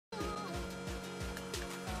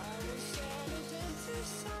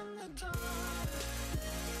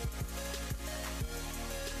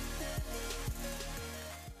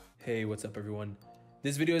Hey, what's up everyone?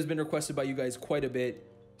 This video has been requested by you guys quite a bit,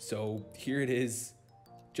 so here it is.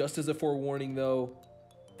 Just as a forewarning though,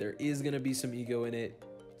 there is gonna be some ego in it,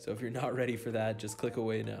 so if you're not ready for that, just click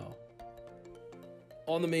away now.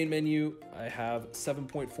 On the main menu, I have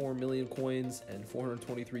 7.4 million coins and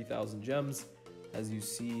 423,000 gems, as you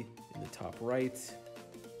see in the top right.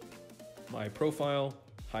 My profile,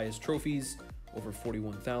 highest trophies, over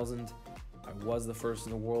 41,000. I was the first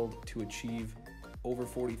in the world to achieve over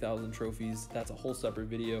 40,000 trophies. That's a whole separate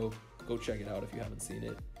video. Go check it out if you haven't seen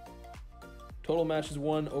it. Total matches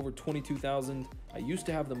won, over 22,000. I used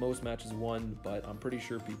to have the most matches won, but I'm pretty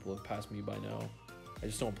sure people have passed me by now. I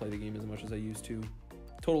just don't play the game as much as I used to.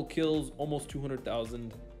 Total kills, almost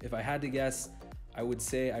 200,000. If I had to guess, I would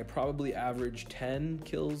say I probably average 10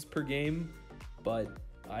 kills per game, but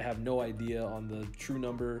I have no idea on the true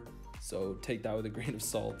number, so take that with a grain of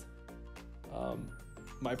salt.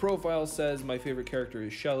 My profile says my favorite character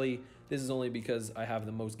is Shelly. This is only because I have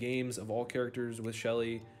the most games of all characters with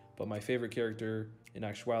Shelly, but my favorite character in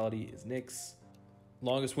actuality is Nyx.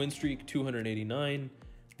 Longest win streak, 289.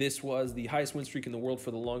 This was the highest win streak in the world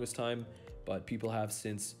for the longest time, but people have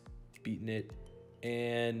since beaten it.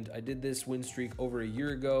 And I did this win streak over a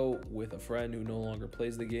year ago with a friend who no longer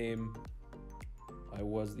plays the game. I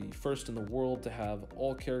was the first in the world to have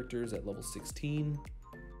all characters at level 16.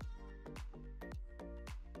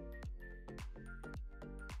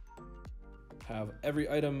 Have every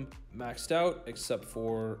item maxed out except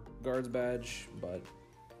for guards badge, but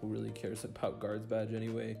who really cares about guards badge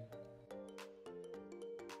anyway?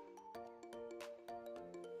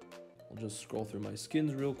 I'll just scroll through my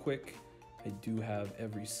skins real quick. I do have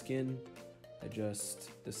every skin. I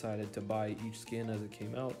just decided to buy each skin as it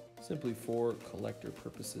came out, simply for collector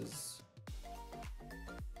purposes.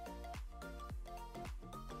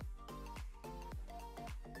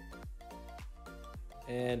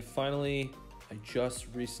 And finally, I just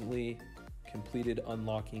recently completed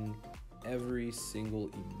unlocking every single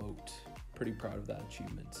emote. Pretty proud of that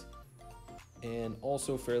achievement. And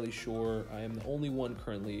also fairly sure I am the only one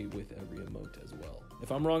currently with every emote as well.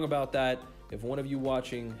 If I'm wrong about that, if one of you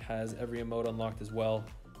watching has every emote unlocked as well,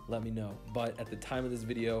 let me know. But at the time of this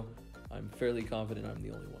video, I'm fairly confident I'm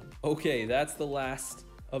the only one. Okay, that's the last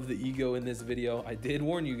of the ego in this video. I did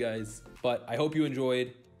warn you guys, but I hope you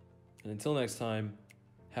enjoyed. And until next time,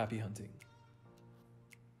 happy hunting.